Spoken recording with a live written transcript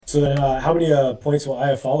So then, how many points will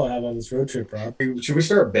Iafallo have on this road trip, Rob? Should we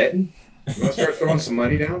start betting? You want to start throwing some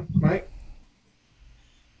money down, Mike?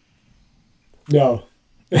 No.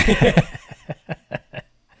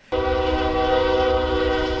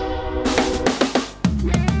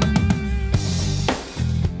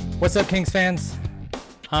 What's up, Kings fans?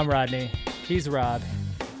 I'm Rodney. He's Rob.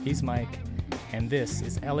 He's Mike. And this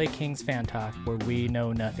is LA Kings Fan Talk, where we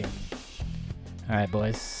know nothing. All right,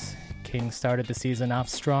 boys. Kings started the season off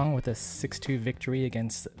strong with a 6-2 victory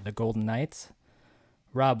against the Golden Knights.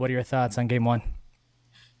 Rob, what are your thoughts on Game 1?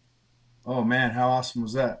 Oh, man, how awesome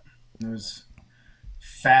was that? It was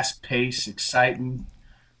fast-paced, exciting.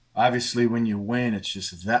 Obviously, when you win, it's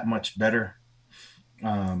just that much better.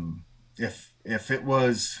 If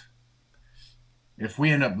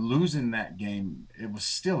we end up losing that game, it was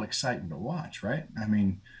still exciting to watch, right? I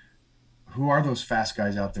mean, who are those fast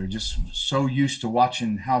guys out there? Just so used to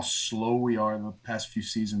watching how slow we are the past few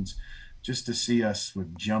seasons, just to see us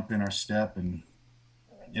with jump in our step, and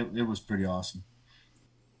it was pretty awesome.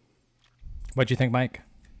 What'd you think, Mike?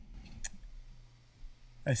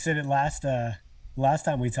 I said it last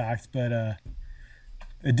time we talked, but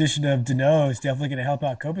addition of Dano is definitely going to help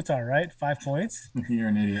out Kopitar, right? 5 points. You're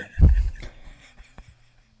an idiot.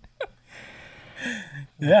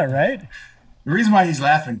 Yeah, right? The reason why he's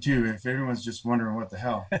laughing too, if everyone's just wondering what the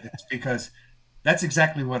hell, it's because that's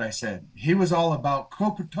exactly what I said. He was all about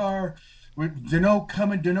Kopitar, with Dano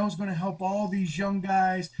coming. Dano's going to help all these young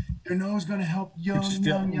guys. Dano's going to help young.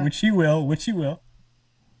 Which he will.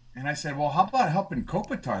 And I said, well, how about helping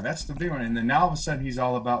Kopitar? That's the big one. And then now all of a sudden he's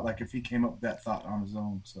all about like if he came up with that thought on his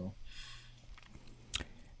own. So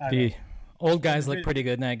The old guys look pretty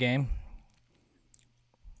good in that game.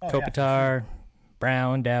 Oh, Kopitar,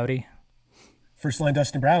 Brown, Doughty. First line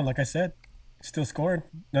Dustin Brown, like I said, still scoring.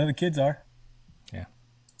 None of the kids are. Yeah.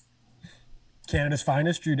 Canada's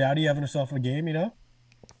finest, Drew Doughty having himself a game, you know.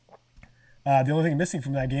 The only thing missing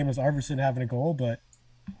from that game was Arvidsson having a goal, but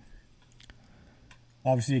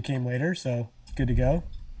obviously it came later, so good to go.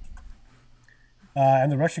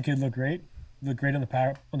 And the Russian kid looked great. Looked great on the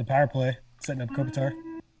power play, setting up Kopitar.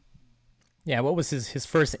 Yeah, what was his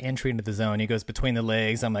first entry into the zone? He goes between the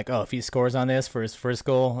legs. I'm like, oh, if he scores on this for his first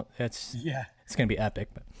goal, it's going to be epic.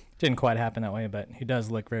 But it didn't quite happen that way, but he does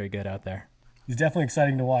look very good out there. He's definitely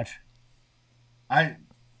exciting to watch. When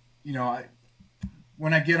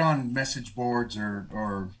I get on message boards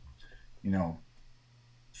or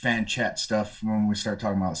fan chat stuff, when we start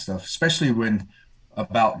talking about stuff, especially when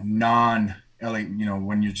about non-LA,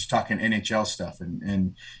 when you're just talking NHL stuff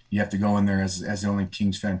and you have to go in there as the only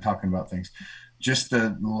Kings fan talking about things, just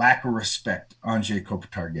the lack of respect Anze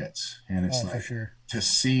Kopitar gets. And it's for sure. To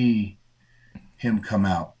see him come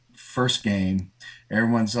out first game,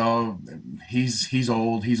 everyone's, he's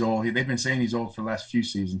old. They've been saying he's old for the last few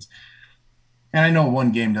seasons. And I know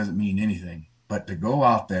one game doesn't mean anything, but to go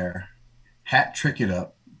out there, hat trick it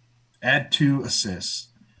up, add 2 assists,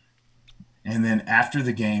 and then after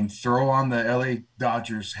the game, throw on the LA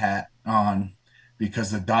Dodgers hat on because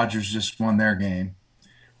the Dodgers just won their game.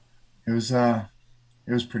 It was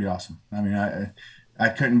pretty awesome. I mean, I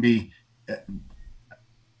couldn't be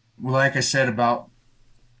like I said about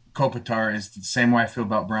Kopitar is the same way I feel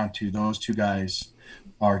about Brown too. Those 2 guys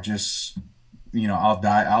are just,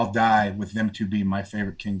 I'll die with them to be my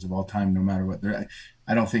favorite Kings of all time, no matter what.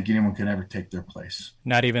 I don't think anyone can ever take their place.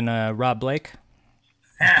 Not even Rob Blake?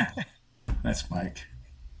 That's Mike.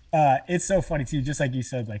 It's so funny too, just like you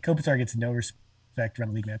said, like Kopitar gets no respect around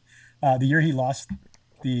the league, man. The year he lost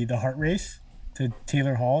the heart race to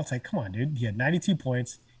Taylor Hall, it's like, come on, dude. He had 92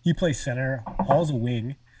 points. He plays center. Hall's a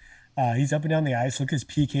wing. He's up and down the ice. Look at his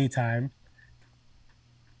PK time.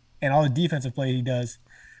 And all the defensive play he does,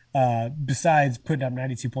 besides putting up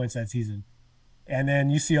 92 points that season. And then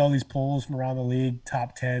you see all these polls from around the league,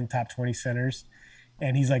 top 10, top 20 centers.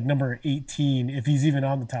 And he's like number 18, if he's even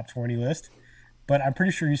on the top 20 list. But I'm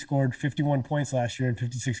pretty sure he scored 51 points last year in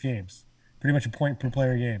 56 games. Pretty much a point per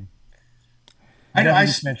player game. I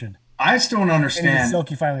just mentioned. I still don't understand. And he's a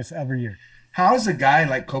silky finalist every year. How does a guy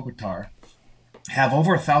like Kopitar have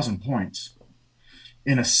over 1,000 points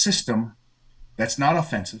in a system that's not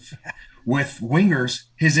offensive with wingers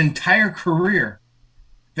his entire career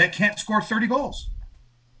that can't score 30 goals?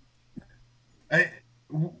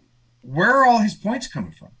 Where are all his points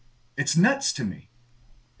coming from? It's nuts to me.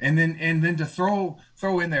 And then to throw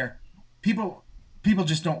in there, people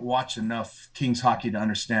just don't watch enough Kings hockey to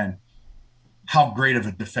understand how great of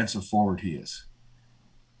a defensive forward he is.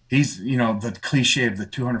 He's, the cliche of the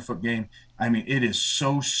 200-foot game. I mean, it is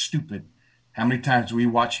so stupid how many times we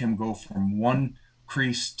watch him go from one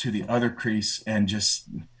crease to the other crease and just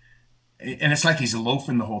and it's like he's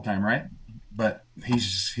loafing the whole time, right? But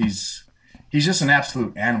he's just an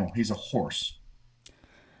absolute animal. He's a horse.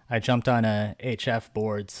 I jumped on HF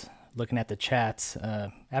boards looking at the chats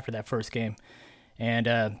after that first game,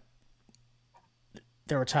 and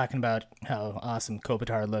they were talking about how awesome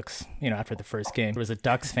Kopitar looks, after the first game. There was a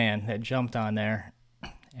Ducks fan that jumped on there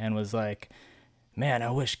and was like, man,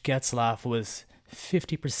 I wish Getzlaf was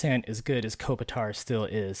 50% as good as Kopitar still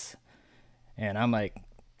is. And I'm like,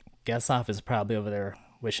 Getzlaf is probably over there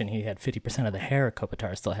wishing he had 50% of the hair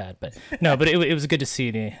Kopitar still had. But no, but it was good to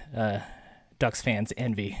see the Ducks fans'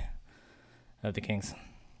 envy of the Kings.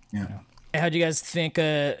 Yeah. How do you guys think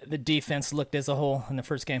the defense looked as a whole in the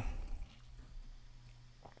first game?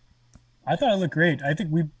 I thought it looked great. I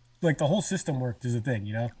think the whole system worked is the thing,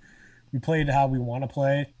 We played how we want to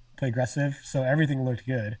play aggressive, so everything looked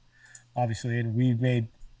good, obviously, and we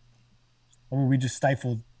just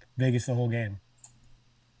stifled Vegas the whole game.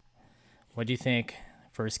 What do you think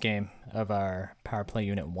first game of our power play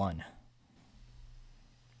unit 1?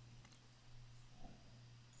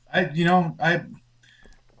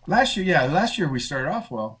 Last year we started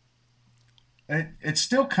off well. It's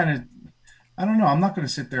still kind of, I don't know. I'm not going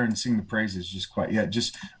to sit there and sing the praises just quite yet.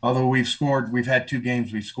 Just although we've had 2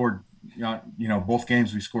 games, we've scored, both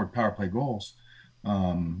games we scored power play goals.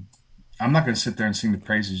 I'm not going to sit there and sing the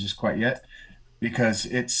praises just quite yet because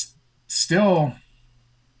it's still,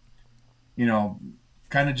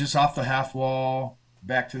 kind of just off the half wall,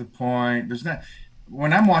 back to the point.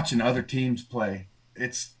 When I'm watching other teams play,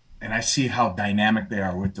 and I see how dynamic they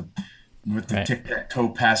are with the Right. tic-tac-toe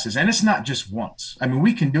passes. And it's not just once. I mean,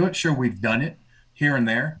 we can do it. Sure, we've done it here and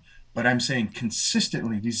there. But I'm saying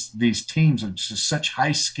consistently, these teams are just such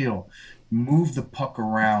high skill, move the puck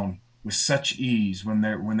around with such ease when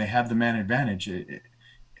they have the man advantage.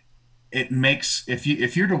 It makes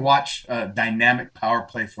if you're to watch a dynamic power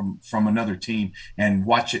play from another team and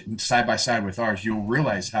watch it side by side with ours, you'll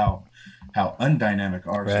realize how undynamic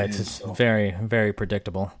ours Right, is. it's So, very, very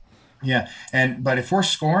predictable. yeah, but if we're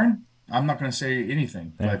scoring, I'm not going to say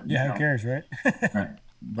anything. But Yeah, who cares, right? right.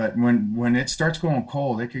 But when it starts going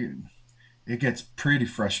cold, it gets pretty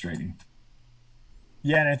frustrating.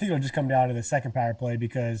 Yeah, and I think it'll just come down to the second power play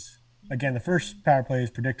because, again, the first power play is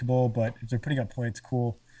predictable, but if they're putting up points,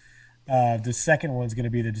 cool. The second one's going to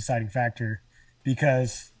be the deciding factor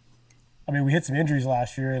because, we hit some injuries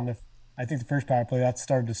last year, and I think the first power play that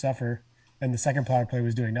started to suffer, and the second power play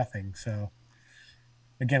was doing nothing. So,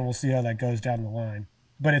 again, we'll see how that goes down the line.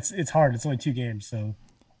 But it's hard. It's only 2 games, so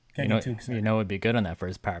can't get too excited. It would be good on that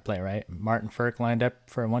first power play, right? Martin Firk lined up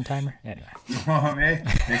for a one-timer. Anyway, Hey,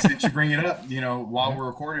 since you bring it up, while we're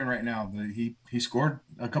recording right now, he scored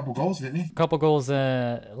a couple goals, didn't he? a couple goals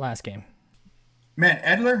last game. Man,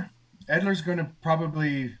 Edler's going to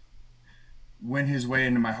probably win his way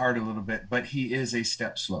into my heart a little bit, but he is a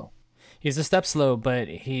step slow. He's a step slow, but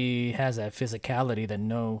he has a physicality that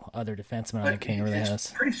no other defenseman on the King really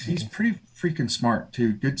has. He's pretty freaking smart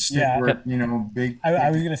too. Good stick work, big.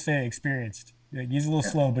 I was going to say experienced. He's a little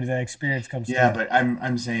slow, but that experience comes through. Yeah, but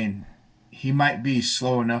I'm saying he might be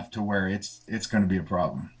slow enough to where it's going to be a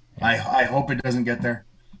problem. Yeah. I hope it doesn't get there.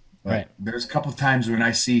 But right. There's a couple of times when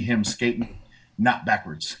I see him skating not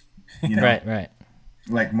backwards. Right.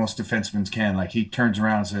 Like most defensemen can. Like he turns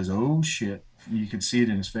around and says, "Oh shit." You could see it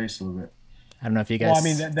in his face a little bit. I don't know if you guys.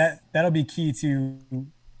 Well, that'll be key to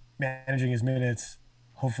managing his minutes.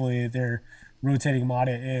 Hopefully, they're rotating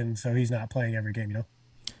Mata in, so he's not playing every game. I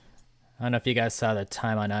don't know if you guys saw the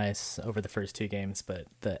time on ice over the first 2 games, but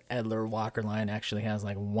the Edler Walker line actually has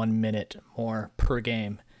like 1 minute more per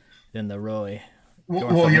game than the Roy.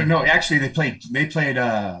 Actually, they played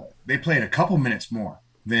a couple minutes more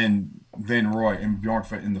than Roy and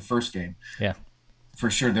Bjornfoot in the first game. Yeah. For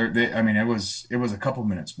sure, it was a couple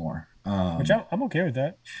minutes more, which I'm okay with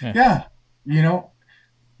that. Yeah,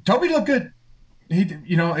 Toby looked good. He,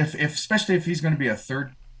 especially if he's going to be a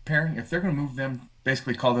third pairing, if they're going to move them,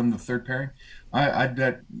 basically call them the third pairing,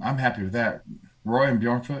 I'm happy with that. Roy and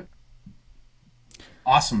Bjornfoot,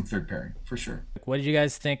 awesome third pairing for sure. What did you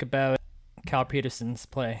guys think about Cal Peterson's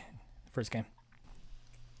play first game?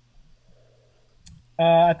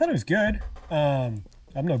 I thought it was good.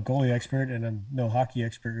 I'm no goalie expert and I'm no hockey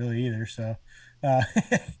expert really either. So, but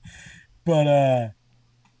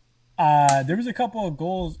there was a couple of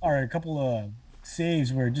goals or a couple of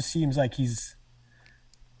saves where it just seems like he's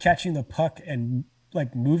catching the puck and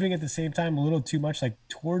like moving at the same time a little too much, like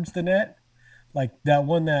towards the net. Like that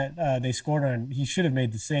one that they scored on, he should have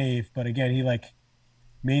made the save, but again, he like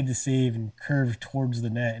made the save and curved towards the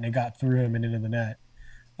net and it got through him and into the net.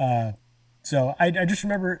 So I just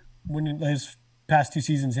remember when his past 2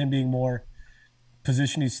 seasons, him being more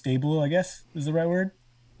position he's stable, I guess is the right word.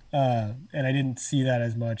 And I didn't see that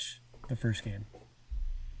as much the first game.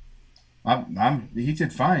 He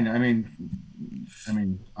did fine.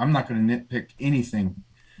 I'm not going to nitpick anything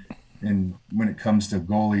when it comes to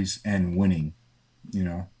goalies and winning.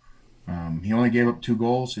 He only gave up 2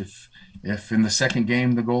 goals. If in the second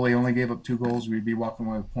game the goalie only gave up 2 goals, we'd be walking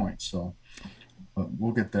away with points. So, but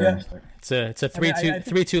we'll get there in a second. It's a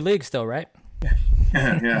 3-2 league still, right?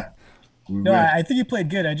 Yeah. No, I think he played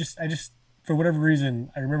good. I just for whatever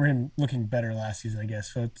reason I remember him looking better last season, I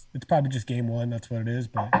guess. So it's probably just game 1. That's what it is,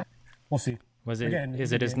 but we'll see.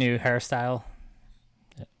 Is it his new hairstyle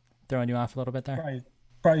throwing you off a little bit there?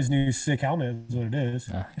 Probably his new sick helmet is what it is.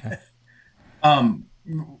 Okay.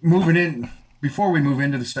 Moving in, before we move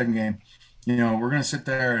into the second game, we're going to sit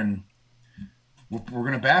there and we're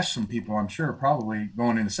going to bash some people, I'm sure, probably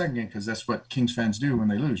going into the second game, because that's what Kings fans do when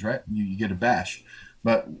they lose, right? You get a bash.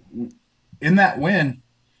 But in that win,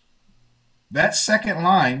 that second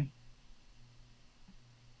line,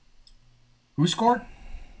 who scored?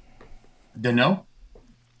 Danault?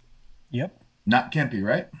 Yep. Not Kempe,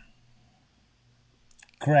 right?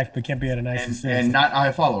 Correct, but Kempe had a nice assist. And not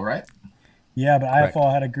Iafallo, right? Yeah, but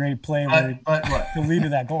Iafallo had a great play but what? to lead to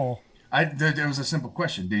that goal. There was a simple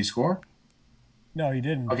question. Did he score? No, he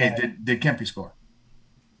didn't. Okay, did Kempe score?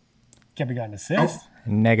 Kempe got an assist.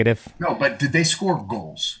 Negative. No, but did they score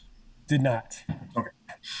goals? Did not. Okay.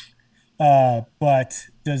 But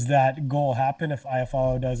does that goal happen if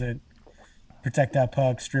Iafallo doesn't protect that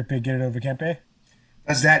puck, strip it, get it over Kempe?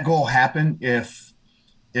 Does that goal happen if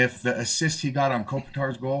the assist he got on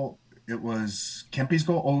Kopitar's goal, it was Kempe's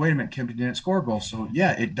goal? Oh, wait a minute. Kempe didn't score a goal. So,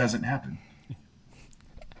 yeah, it doesn't happen.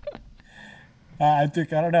 I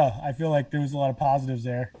don't know. I feel like there was a lot of positives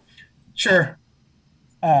there. Sure.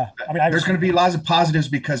 There's going to be lots of positives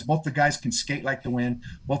because both the guys can skate like the wind.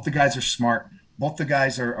 Both the guys are smart. Both the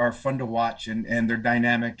guys are fun to watch and they're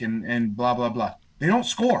dynamic and blah, blah, blah. They don't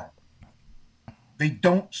score. We'll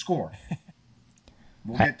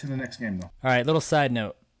get to the next game, though. All right, little side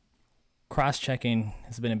note. Cross-checking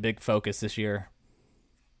has been a big focus this year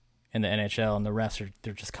in the NHL, and the refs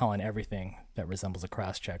they're just calling everything that resembles a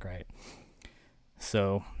cross-check, right?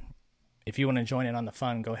 So if you want to join in on the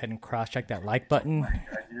fun, go ahead and cross-check that like button,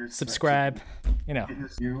 subscribe,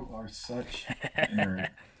 You are such a nerd.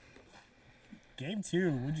 Game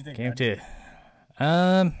 2, what'd you think? Game 2.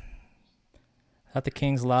 I thought the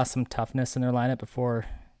Kings lost some toughness in their lineup before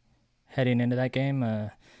heading into that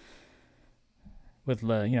game. With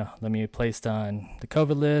Lemieux placed on the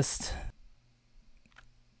COVID list.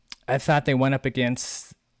 I thought they went up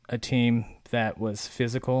against a team that was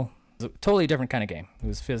physical. It was a totally different kind of game. It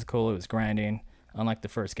was physical, it was grinding, unlike the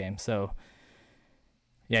first game. So,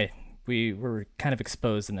 yeah, we were kind of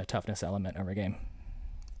exposed in the toughness element of our game.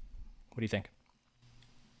 What do you think?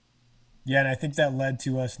 Yeah, and I think that led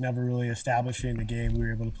to us never really establishing the game we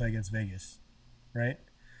were able to play against Vegas, right?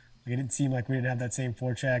 Like, it didn't seem like we didn't have that same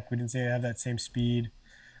forecheck. We didn't have that same speed.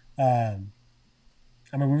 We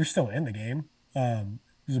were still in the game. It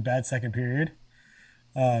was a bad second period.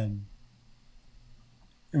 We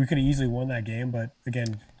could have easily won that game, but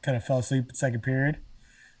again, kind of fell asleep in the second period.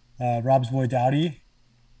 Rob's boy Doughty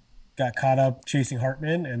got caught up chasing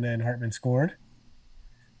Hartman, and then Hartman scored.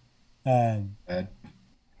 Bad.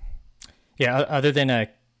 Yeah, other than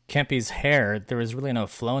Kempe's hair, there was really no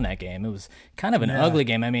flow in that game. It was kind of an ugly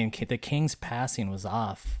game. I mean, the Kings' passing was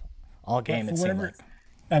off all game. It seemed like.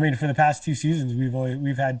 For the past 2 seasons,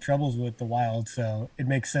 we've had troubles with the Wild, so it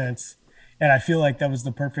makes sense. And I feel like that was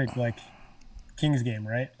the perfect Kings game,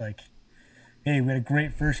 right? Like, hey, we had a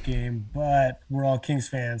great first game, but we're all Kings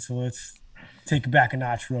fans, so let's take it back a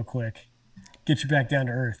notch real quick, get you back down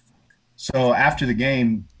to earth. So after the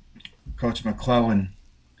game, Coach McClellan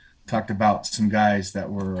talked about some guys that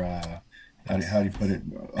were how do you put it?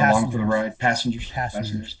 Along for the ride,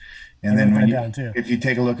 passengers. And then if you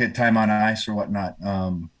take a look at time on ice or whatnot,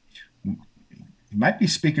 you might be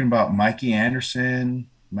speaking about Mikey Anderson,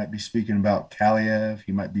 might be speaking about Kaliev,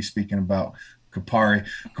 he might be speaking about Kupari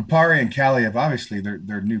and Kaliev, obviously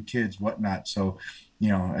they're new kids, whatnot. So, I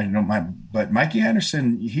don't mind, but Mikey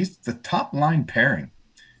Anderson, he's the top line pairing,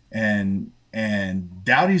 and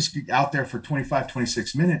Doughty's out there for 25,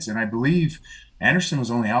 26 minutes. And I believe Anderson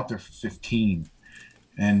was only out there for 15.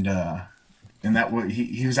 And that was,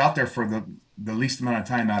 he was out there for the least amount of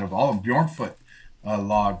time out of all of them. Bjornfoot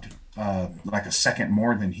logged like a second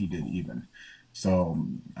more than he did even. So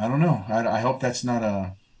I don't know. I hope that's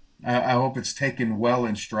not I hope it's taken well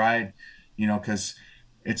in stride, because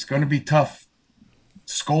it's going to be tough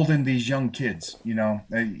scolding these young kids.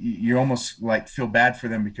 You almost feel bad for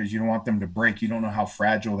them because you don't want them to break. You don't know how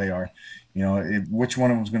fragile they are. Which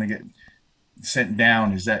one of them was going to get sent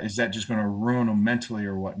down? Is that just going to ruin them mentally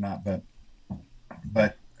or whatnot? But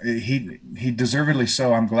he deservedly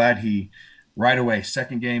so. I'm glad he right away,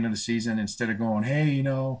 second game of the season, instead of going, hey,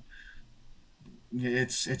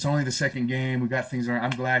 it's only the second game. We got things around.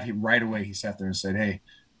 I'm glad he right away he sat there and said, hey,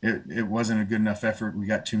 it wasn't a good enough effort. We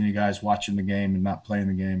got too many guys watching the game and not playing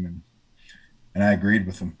the game, and I agreed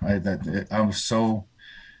with him.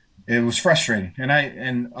 It was frustrating,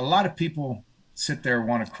 and a lot of people sit there and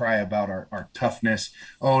want to cry about our toughness.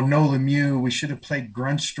 Oh, no Lemieux, we should have played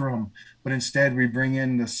Grunstrom, but instead we bring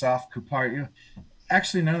in the soft Kupari.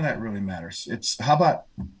 Actually, none of that really matters. It's how about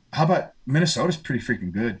Minnesota's pretty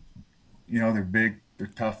freaking good. They're big, they're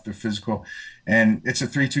tough, they're physical, and it's a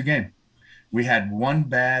 3-2 game. We had one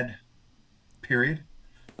bad period.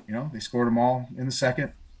 They scored them all in the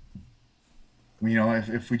second.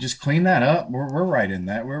 If we just clean that up, we're right in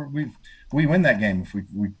that. We win that game if we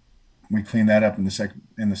clean that up in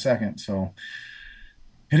the second. So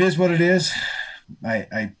it is what it is.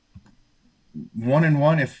 I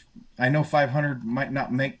 1-1. If I know 500 might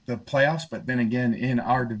not make the playoffs, but then again, in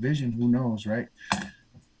our division, who knows, right?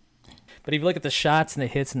 But if you look at the shots and the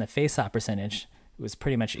hits and the face-off percentage, it was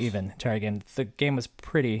pretty much even. The game was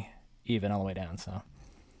pretty even all the way down. So,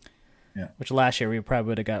 yeah. Which last year we probably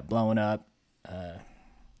would have got blown up.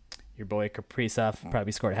 Your boy Kaprizov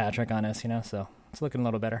probably scored a hat trick on us, so it's looking a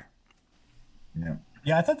little better. Yeah.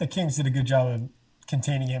 Yeah, I thought the Kings did a good job of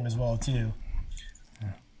containing him as well too,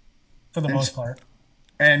 for the most part.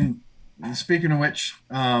 And speaking of which,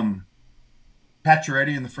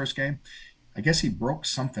 Pacioretty in the first game, I guess he broke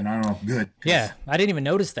something. I don't know. Good. Yeah, I didn't even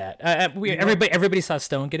notice that. Everybody saw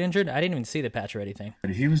Stone get injured. I didn't even see the Pacioretty thing.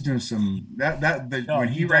 But he was doing some when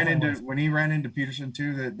he ran into Peterson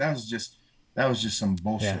too. That was just some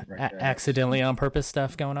bullshit right there. Accidentally on purpose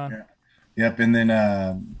stuff going on. Yeah. Yep. And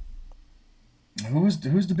then who's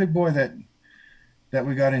the big boy that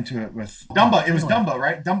we got into it with? Dumba. It was Dumba,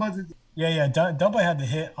 right? Dumba. Yeah. Dumba had the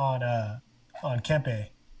hit on Kempe.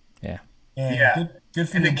 Yeah. And good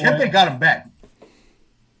for and your then boy. Kempe got him back.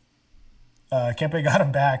 Kempe got him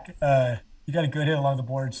back. He got a good hit along the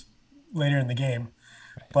boards later in the game.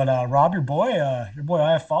 But Rob, your boy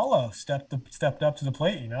Iafallo stepped up to the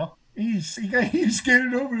plate. He's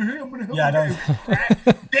skated over here. I'm gonna help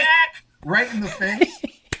Dak right in the face.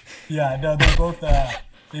 Yeah, no, they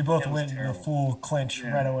both went in a full clinch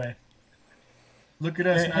right away. Look at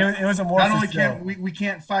us. It was a more. Not only can't we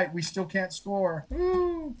can't fight, we still can't score.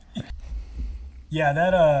 Woo. Yeah,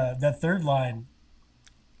 that third line,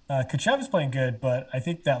 Kachev is playing good, but I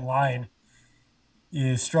think that line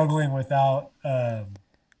is struggling without. Are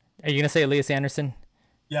you gonna say Elias Anderson?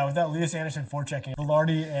 Yeah, without Elias Anderson forechecking,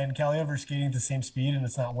 Velarde and Kaliev are skating at the same speed, and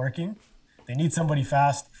it's not working. They need somebody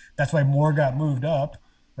fast. That's why Moore got moved up,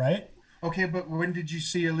 right? Okay, but when did you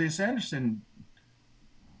see Elias Anderson?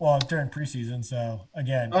 Well, during preseason, so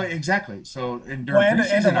again. Oh, exactly. So during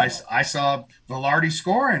preseason, I saw Velarde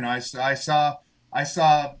scoring. I saw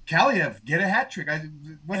Kaliev get a hat trick.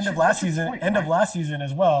 End of last season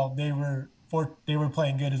as well. They were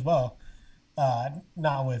playing good as well.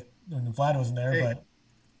 Not when Vlad wasn't there, but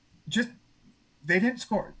just they didn't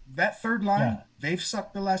score. That third line, they've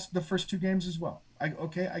sucked the first two games as well. I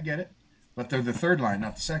get it, but they're the third line,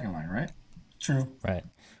 not the second line, right? True. Right.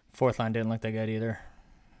 Fourth line didn't look that good either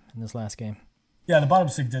in this last game. Yeah, the bottom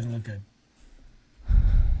six didn't look good.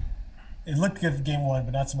 It looked good for game one,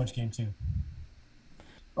 but not so much game two.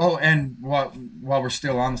 Oh, and while we're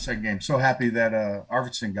still on the second game, so happy that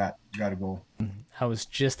Arvidsson got a goal. I was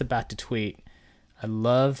just about to tweet. I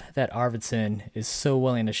love that Arvidsson is so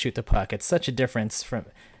willing to shoot the puck. It's such a difference from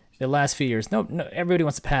the last few years. No, everybody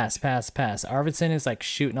wants to pass. Arvidsson is like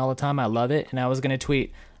shooting all the time. I love it. And I was going to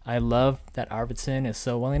tweet, I love that Arvidsson is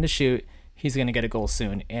so willing to shoot. He's going to get a goal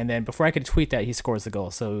soon. And then before I could tweet that, he scores the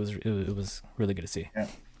goal. So it was really good to see.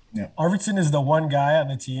 Yeah. Arvidsson is the one guy on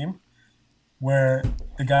the team where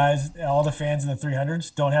the guys, all the fans in the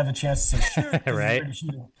 300s don't have the chance to shoot. Right.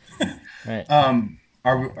 Right.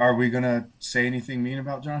 Are we gonna say anything mean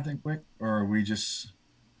about Jonathan Quick, or are we just?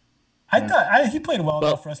 I thought he played well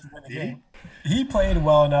enough for us to win the game. He played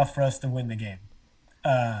well enough for us to win the game.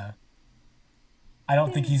 I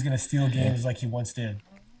don't think he's gonna steal games like he once did.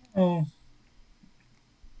 Oh,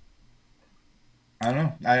 I don't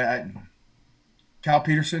know. I Cal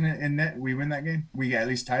Peterson in net. We win that game. We at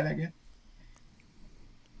least tie that game.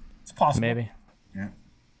 It's possible. Maybe. Yeah.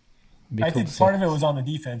 I think part of it was on the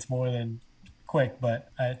defense more than Quick,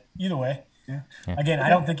 but either way. Yeah. Again, I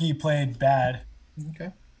don't think he played bad.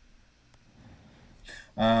 Okay.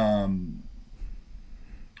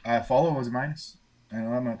 Follow was a minus. I don't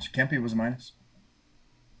know how much. Kempe was a minus.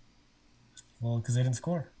 Well, because they didn't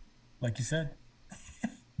score, like you said.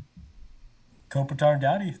 Kopitar and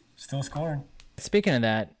Dowdy still scoring. Speaking of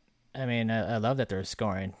that, I mean, I love that they're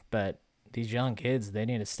scoring, but these young kids, they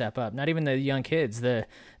need to step up. Not even the young kids, the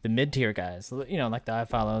mid-tier guys, you know, like the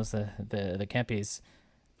iFollows, the Kempis.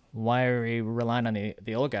 Why are we relying on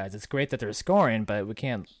the old guys? It's great that they're scoring, but we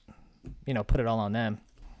can't, you know, put it all on them.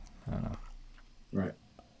 I don't know. Right.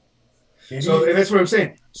 So and that's what I'm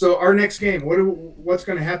saying. So our next game, what's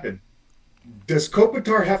going to happen? Does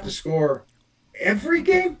Kopitar have to score every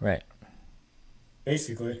game? Right.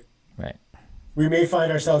 Basically. Right. We may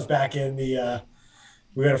find ourselves back in the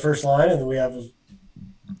we got a first line and then we have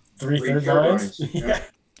three third lines. Yeah.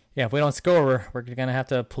 Yeah, if we don't score, we're going to have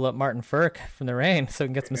to pull up Martin Firk from the rain so we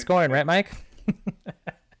can get some scoring, right, Mike?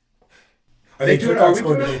 Are they doing? Are we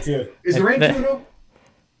doing today too? Is the rain 2-0?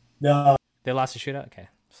 No. They lost a shootout? Okay.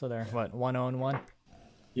 So they're, what, 1-0-1?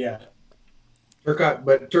 Yeah.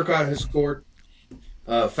 Turcotte has scored.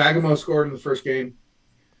 Fagemo scored in the first game.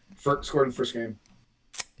 Firk scored in the first game.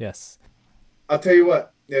 Yes. I'll tell you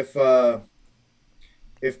what, if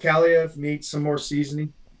Kaliev needs some more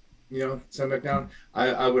seasoning, you know, send back down,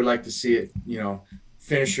 I would like to see it, you know,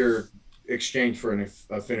 finisher exchange for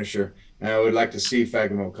a finisher. And I would like to see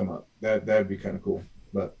Fagemo come up. That'd be kind of cool.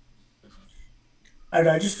 But I don't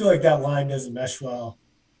know, I just feel like that line doesn't mesh well.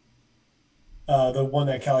 The one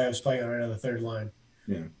that Kaliev's playing on right now, the third line.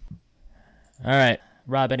 yeah. All right.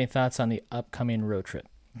 Rob, any thoughts on the upcoming road trip?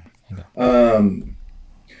 Upcoming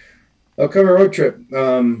road trip.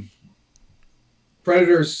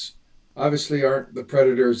 Predators obviously aren't the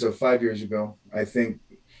Predators of 5 years ago. I think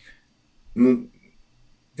we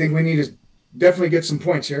need to definitely get some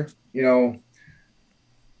points here. You know,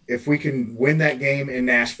 if we can win that game in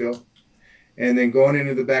Nashville, and then going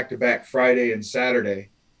into the back-to-back Friday and Saturday,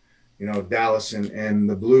 you know, Dallas and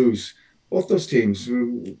the Blues, both those teams,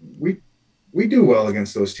 we do well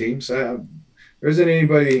against those teams. There isn't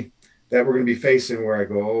anybody that we're going to be facing where I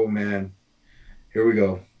go, oh man, here we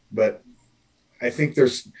go. But I think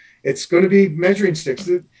it's going to be measuring sticks.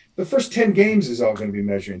 The first 10 games is all going to be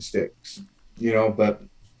measuring sticks, you know, but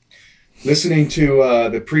listening to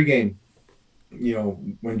the pregame, you know,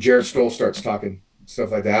 when Jared Stoll starts talking,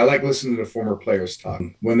 stuff like that. I like listening to the former players talk.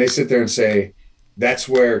 When they sit there and say, that's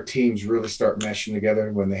where teams really start meshing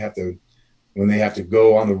together, when they have to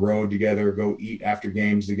go on the road together, go eat after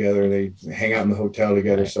games together, they hang out in the hotel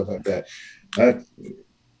together, stuff like that.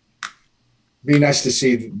 Be nice to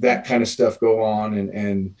see that kind of stuff go on,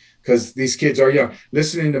 and because these kids are young.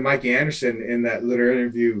 Listening to Mikey Anderson in that little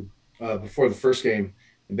interview before the first game,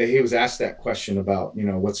 he was asked that question about, you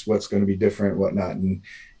know, what's going to be different, whatnot, and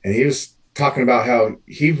he was talking about how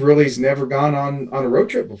he really's never gone on a road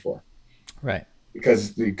trip before, right?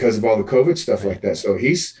 Because of all the COVID stuff like that. So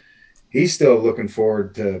he's still looking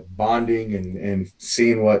forward to bonding and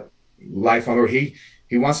seeing what life on the road.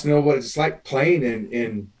 He wants to know what it's like playing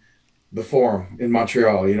in the Forum in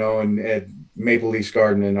Montreal, you know, and at Maple Leafs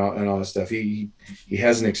Garden and all that stuff. He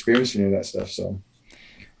hasn't experienced any of that stuff. So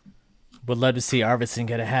would love to see Arvidsson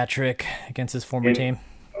get a hat trick against his former team.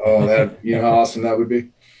 Oh, that, you know how awesome that would be.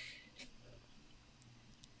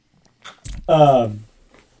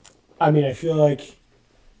 I mean, I feel like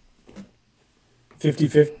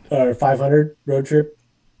 50 or 500 road trip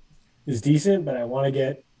is decent, but I want to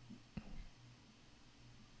get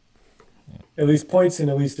at least points in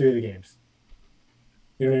at least 3 of the games.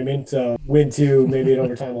 You know what I mean? So win 2, maybe an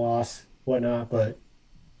overtime loss, whatnot. But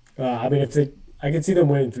I mean, I can see them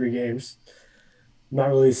winning 3 games. I'm not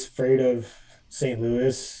really afraid of St.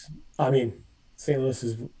 Louis. I mean, St.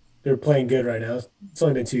 Louis they're playing good right now. It's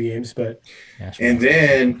only been 2 games, but and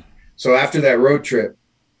then so after that road trip,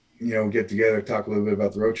 you know, get together, talk a little bit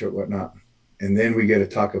about the road trip, whatnot, and then we get to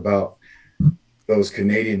talk about those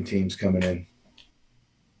Canadian teams coming in.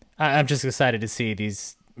 I'm just excited to see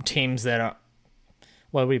these teams that are.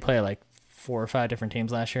 Well, we played like 4 or 5 different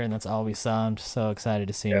teams last year, and that's all we saw. I'm so excited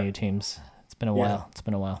to see new teams. It's been a while. It's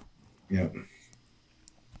been a while. Yeah.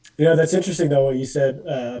 You know, that's interesting, though, what you said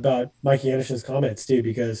about Mikey Anderson's comments, too,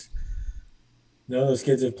 because none of those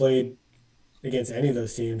kids have played against any of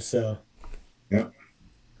those teams. So, yeah.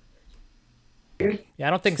 Yeah, I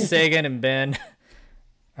don't think Sagan and Ben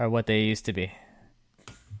are what they used to be.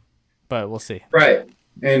 But we'll see. Right.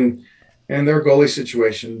 And their goalie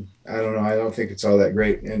situation, I don't know. I don't think it's all that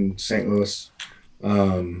great in St. Louis.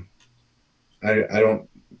 I don't.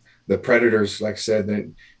 The Predators, like I said,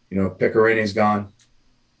 that, you know, Picarini's gone.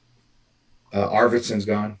 Arvidsson's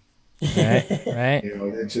gone. Right. You know,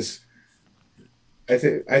 it's just. I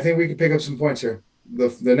think we can pick up some points here.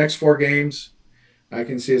 The next 4 games, I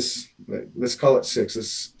can see us. Let's call it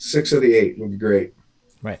 6. 6 of the 8 would be great.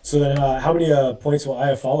 Right. So then, how many points will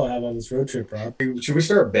Iafallo have on this road trip, Rob? Should we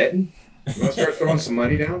start betting? You want to start throwing some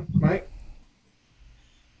money down, Mike?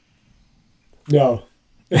 No.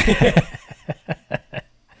 I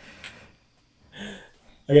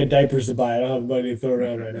got diapers to buy. I don't have money to throw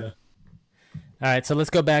around right now. All right, so let's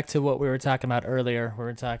go back to what we were talking about earlier. We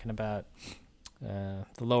were talking about the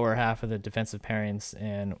lower half of the defensive pairings,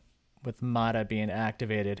 and with Mata being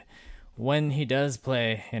activated, when he does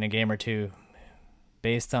play in a game or two,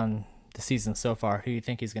 based on the season so far, who do you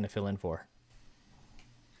think he's going to fill in for?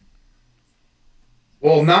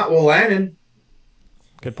 Well, not Willannon,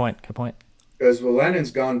 Good point. Good point. because Willannon's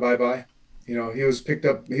gone bye-bye. You know, he was picked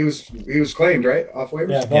up. He was claimed, right, off waivers.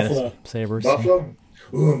 Yeah, Buffalo. Sabres. Buffalo.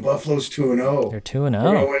 Ooh, and Buffalo's 2-0. They're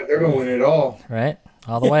 2-0. They're going to win it all. Right?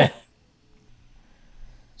 All the way.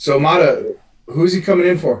 So Mata, who's he coming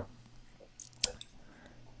in for?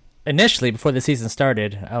 Initially, before the season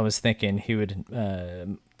started, I was thinking he would,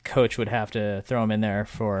 coach would have to throw him in there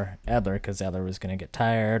for Edler because Edler was going to get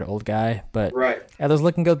tired, old guy. But Right. Edler's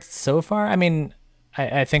looking good so far. I mean,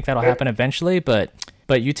 I think that'll happen eventually, but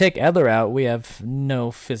you take Edler out, we have no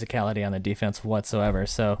physicality on the defense whatsoever.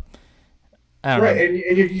 So I don't know. Right, and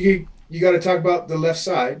you got to talk about the left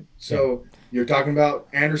side. So you're talking about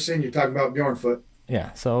Anderson. You're talking about Bjornfoot.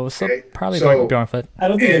 Yeah, so Okay, probably so- Bjornfoot. I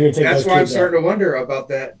don't think they're going And to take that's those why I'm kids out. starting to wonder about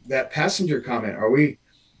that passenger comment. Are we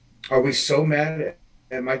so mad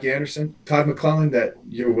at Mike Anderson, Todd McClellan, that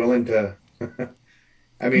you're willing to?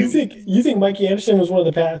 I mean, You think Mikey Anderson was one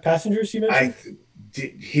of the passengers you mentioned?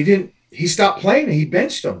 he stopped playing and he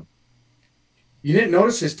benched him. You didn't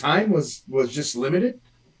notice his time was just limited.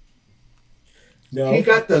 No. He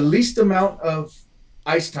got the least amount of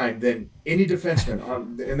ice time than any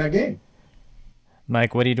defenseman in that game.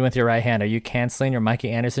 Mike, what are you doing with your right hand? Are you canceling your Mikey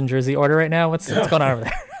Anderson jersey order right now? What's going on over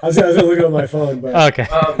there? I was going to look at my phone, but Okay.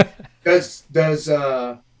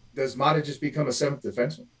 Does Mata just become a seventh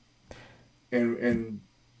defenseman, and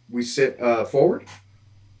we sit forward?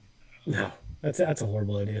 no, that's a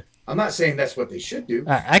horrible idea. I'm not saying that's what they should do.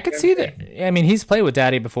 I could see that. I mean, he's played with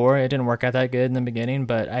Daddy before. It didn't work out that good in the beginning,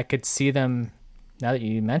 but I could see them, now that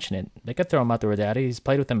you mention it, they could throw him out there with Daddy. He's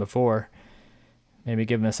played with them before. Maybe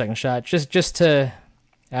give him a second shot. Just to,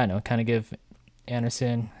 I don't know, kind of give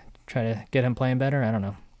Anderson, try to get him playing better. I don't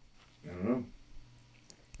know. I don't know.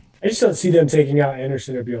 I just don't see them taking out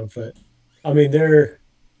Anderson or Bjornfoot. I mean, they're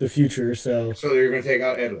the future, so So you're going to take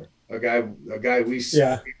out Edler, a guy we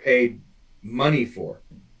paid money for.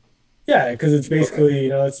 yeah, because it's basically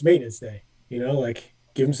it's maintenance day. Like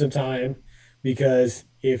give him some time, because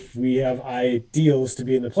if we have ideals to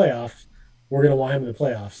be in the playoffs, we're gonna want him in the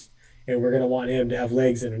playoffs, and we're gonna want him to have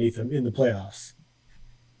legs underneath him in the playoffs.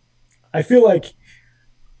 I feel like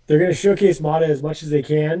they're gonna showcase Mata as much as they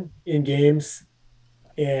can in games,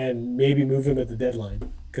 and maybe move him at the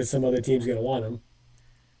deadline because some other team's gonna want him,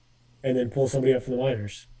 and then pull somebody up from the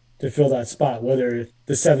minors to fill that spot, whether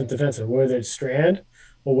the seventh defenseman, whether it's Strand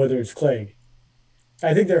or whether it's Clegg.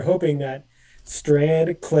 I think they're hoping that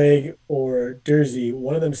Strand, Clegg, or Dursey,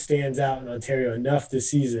 one of them stands out in Ontario enough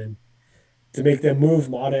this season to make them move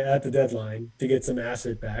Mata at the deadline to get some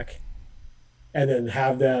asset back, and then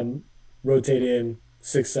have them rotate in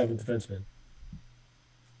 6th, 7th defenseman.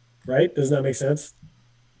 Right? Doesn't that make sense?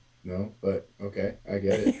 No, but okay, I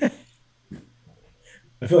get it.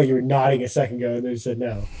 I feel like you were nodding a second ago and then you said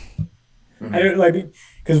no. Mhm. I don't like,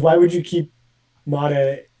 because why would you keep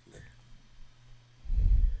Mata?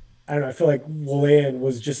 I don't know. I feel like Willan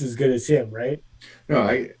was just as good as him, right? No,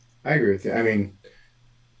 I agree with you. I mean,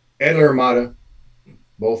 Edler and Mata,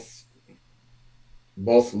 both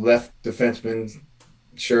left defensemen.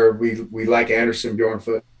 Sure, we like Anderson,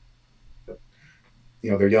 Bjornfoot.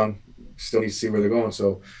 They're young, still need to see where they're going.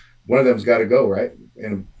 So one of them's got to go, right?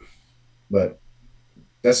 But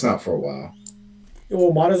that's not for a while.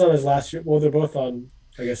 Well, Mata's on his last year. Well, they're both on,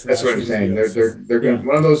 I guess. That's what I'm saying. They're going. Yeah.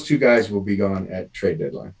 One of those two guys will be gone at trade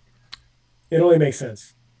deadline. It only makes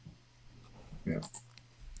sense. Yeah.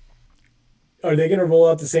 Are they going to roll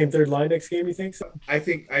out the same third line next game? You think so? I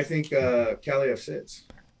think Kaliev sits.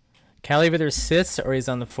 Callie either sits or he's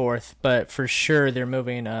on the fourth, but for sure they're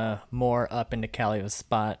moving more up into Callie's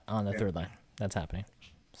spot on the third line. That's happening.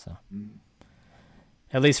 So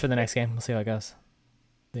at least for the next game, we'll see how it goes.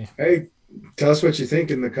 Hey, tell us what you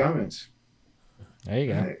think in the comments. There you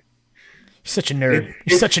go. All right. You're such a nerd.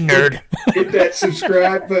 You're such a nerd. Hit that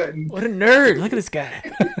subscribe button. What a nerd. Look at this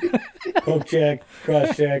guy. Poke check,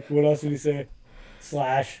 cross check. What else did he say?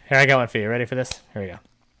 Slash. Here, I got one for you. Ready for this? Here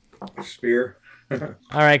we go. Spear. All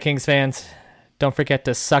right, Kings fans. Don't forget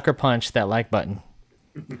to sucker punch that like button.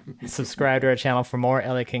 Subscribe to our channel for more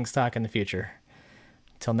LA Kings talk in the future.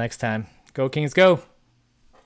 Until next time, go Kings, go.